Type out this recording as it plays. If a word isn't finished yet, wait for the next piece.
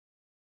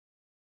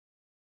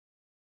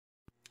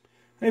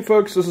Hey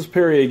folks, this is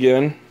Perry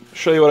again. I'll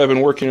show you what I've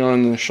been working on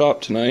in the shop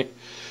tonight.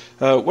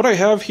 What I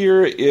have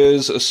here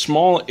is a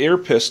small air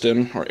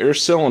piston, or air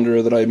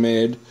cylinder, that I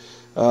made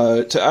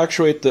to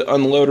actuate the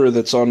unloader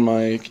that's on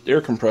my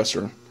air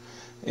compressor.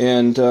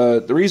 And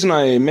the reason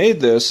I made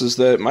this is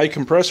that my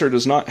compressor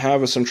does not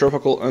have a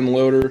centrifugal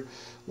unloader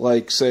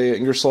like, say,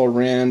 Ingersoll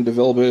Rand,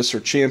 DeVilbiss, or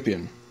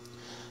Champion.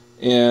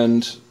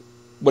 And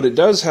what it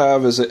does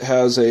have is it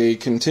has a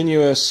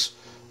continuous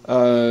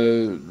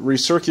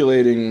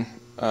recirculating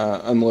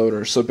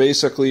unloader. So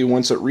basically,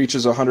 once it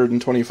reaches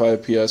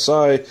 125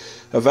 psi,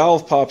 a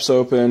valve pops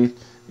open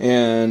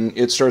and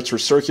it starts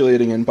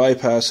recirculating and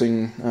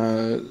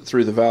bypassing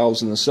through the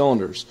valves in the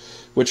cylinders,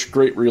 which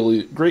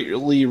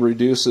greatly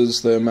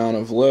reduces the amount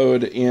of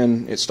load,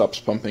 and it stops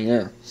pumping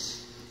air.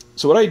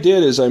 So what I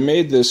did is I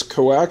made this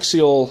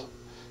coaxial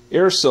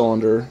air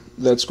cylinder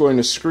that's going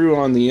to screw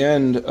on the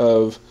end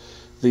of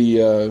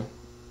the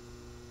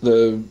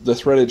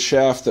threaded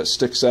shaft that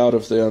sticks out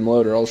of the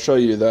unloader. I'll show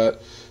you that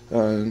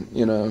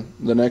in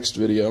the next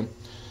video.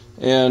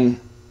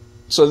 And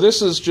so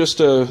this is just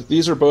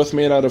these are both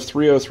made out of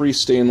 303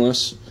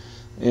 stainless,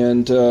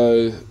 and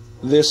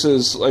this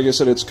is, like I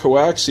said, it's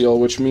coaxial,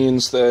 which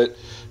means that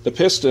the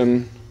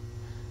piston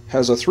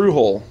has a through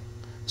hole.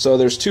 So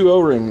there's two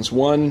O-rings,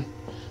 one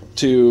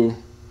to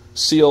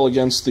seal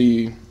against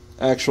the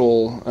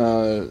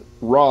actual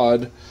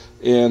rod,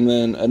 and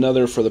then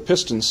another for the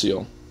piston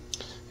seal.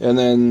 And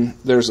then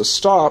there's a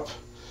stop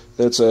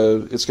it's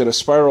got a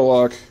spiral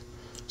lock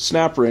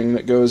snap ring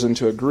that goes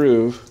into a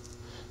groove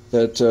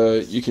that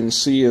you can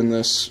see in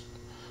this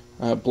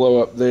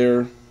blow up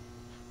there,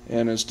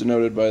 and is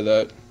denoted by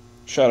that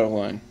shadow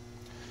line.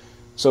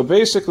 So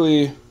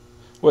basically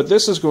what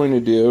this is going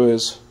to do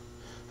is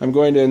I'm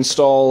going to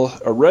install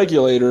a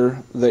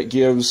regulator that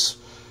gives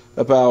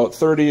about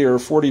 30 or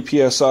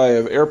 40 psi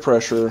of air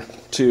pressure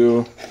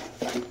to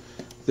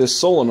this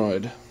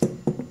solenoid.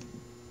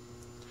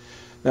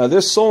 Now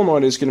this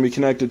solenoid is going to be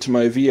connected to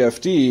my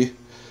VFD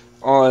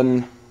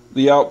on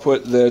the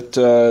output that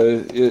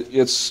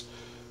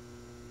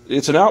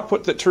it's an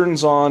output that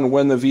turns on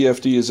when the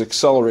VFD is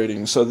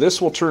accelerating. So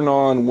this will turn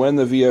on when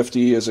the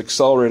VFD is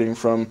accelerating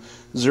from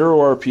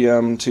 0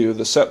 RPM to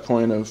the set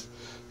point of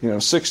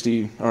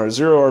 60, or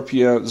 0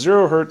 RPM,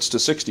 0 hertz to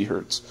 60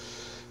 hertz.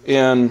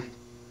 And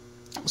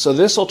so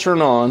this will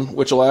turn on,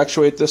 which will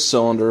actuate this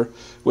cylinder,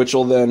 which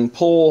will then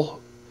pull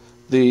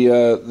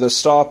the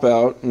stop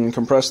out and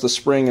compress the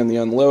spring in the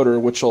unloader,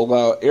 which will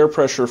allow air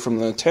pressure from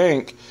the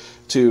tank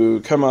to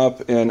come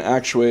up and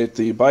actuate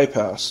the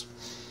bypass.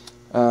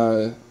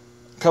 A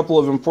couple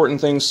of important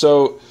things.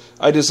 So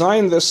I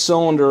designed this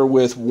cylinder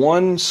with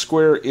 1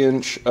 square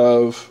inch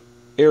of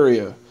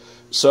area.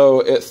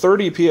 So at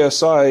 30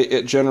 psi,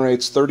 it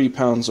generates 30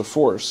 pounds of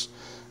force.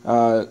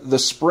 The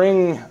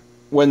spring,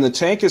 when the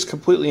tank is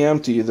completely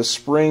empty, the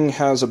spring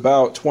has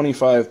about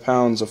 25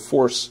 pounds of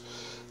force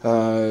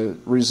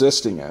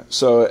resisting it.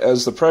 So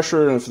as the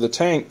pressure of the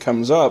tank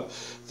comes up,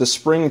 the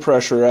spring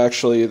pressure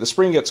the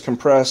spring gets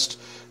compressed,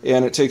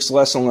 and it takes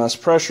less and less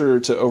pressure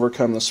to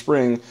overcome the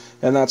spring.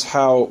 And that's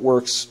how it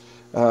works,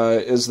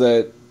 is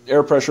that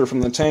air pressure from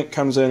the tank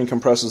comes in and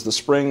compresses the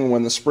spring.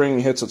 When the spring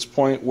hits its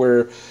point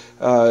where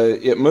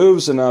it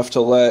moves enough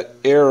to let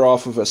air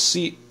off of a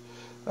seat,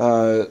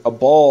 a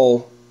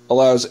ball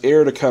allows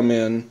air to come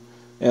in,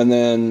 and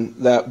then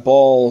that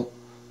ball,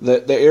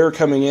 the air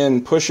coming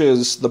in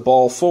pushes the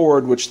ball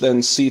forward, which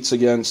then seats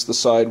against the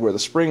side where the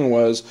spring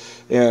was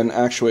and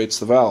actuates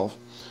the valve.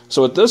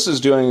 So what this is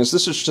doing is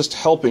this is just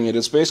helping it.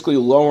 It's basically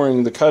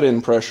lowering the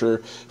cut-in pressure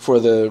for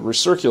the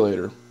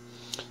recirculator.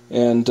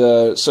 And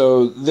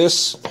so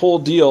this whole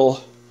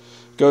deal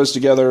goes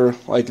together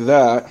like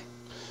that,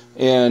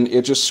 and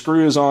it just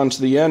screws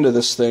onto the end of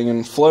this thing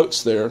and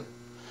floats there.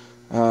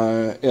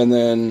 And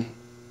then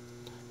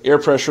air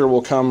pressure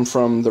will come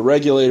from the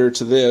regulator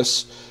to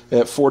this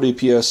at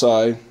 40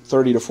 psi,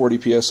 30 to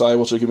 40 psi,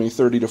 which will give me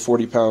 30 to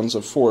 40 pounds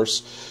of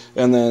force.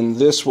 And then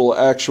this will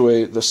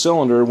actuate the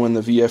cylinder when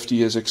the VFD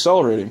is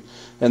accelerating.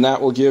 And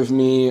that will give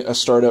me a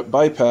startup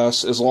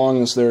bypass as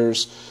long as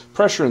there's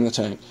pressure in the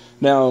tank.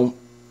 Now,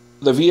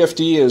 the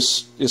VFD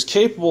is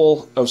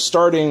capable of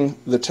starting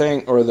the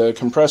tank or the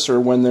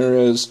compressor when there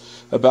is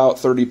about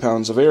 30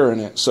 pounds of air in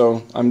it.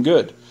 So I'm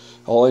good.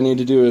 All I need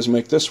to do is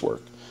make this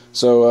work.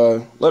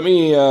 So let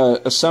me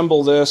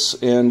assemble this,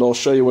 and I'll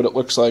show you what it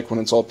looks like when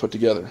it's all put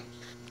together.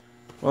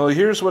 Well,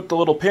 here's what the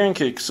little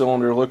pancake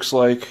cylinder looks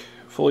like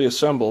fully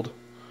assembled.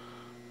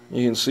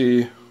 You can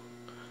see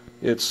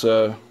it's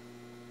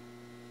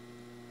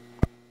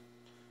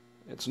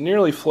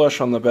nearly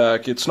flush on the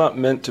back. It's not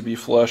meant to be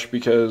flush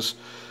because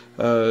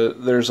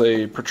there's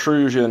a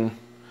protrusion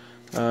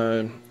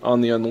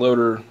on the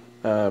unloader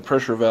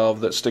pressure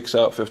valve that sticks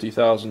out 50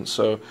 thousandths.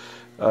 So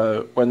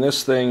when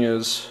this thing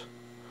is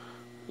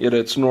at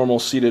its normal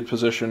seated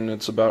position,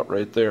 it's about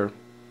right there.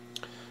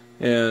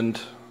 And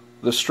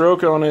the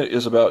stroke on it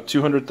is about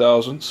 200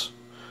 thousandths,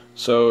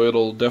 so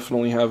it'll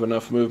definitely have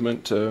enough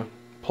movement to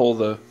pull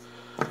that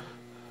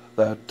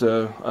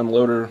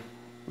unloader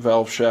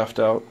valve shaft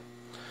out.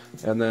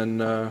 and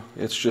then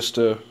it's just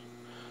a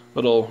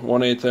little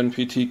 1/8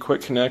 NPT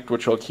quick connect,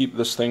 which will keep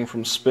this thing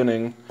from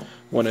spinning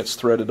when it's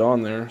threaded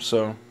on there.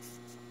 So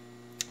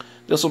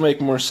this will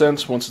make more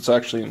sense once it's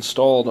actually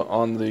installed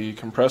on the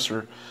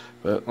compressor.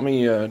 But let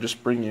me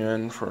just bring you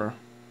in for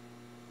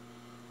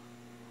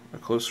a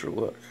closer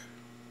look.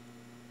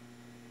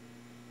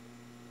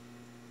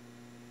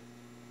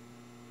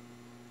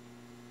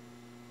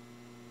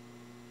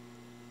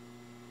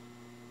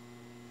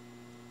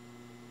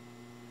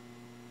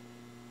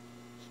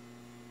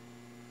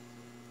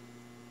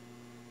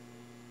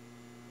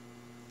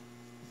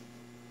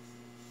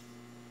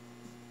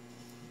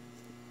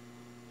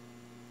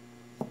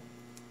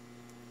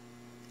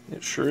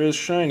 It sure is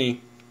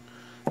shiny,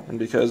 and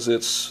because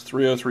it's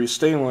 303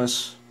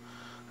 stainless,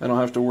 I don't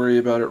have to worry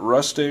about it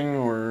rusting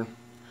or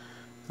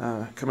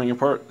coming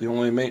apart. The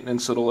only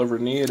maintenance it'll ever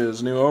need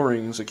is new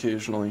O-rings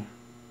occasionally.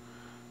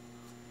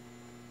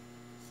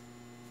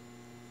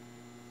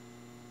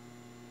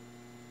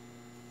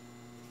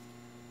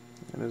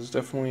 It is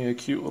definitely a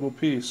cute little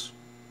piece.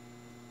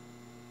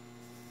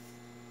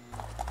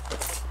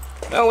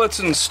 Now let's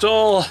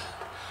install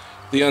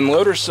the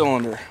unloader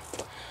cylinder.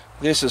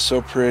 This is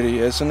so pretty,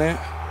 isn't it?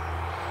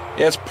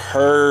 It's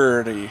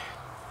pretty.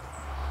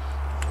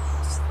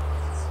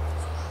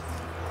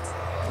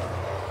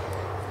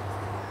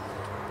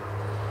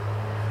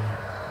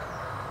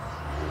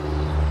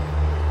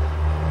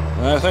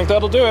 I think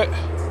that'll do it.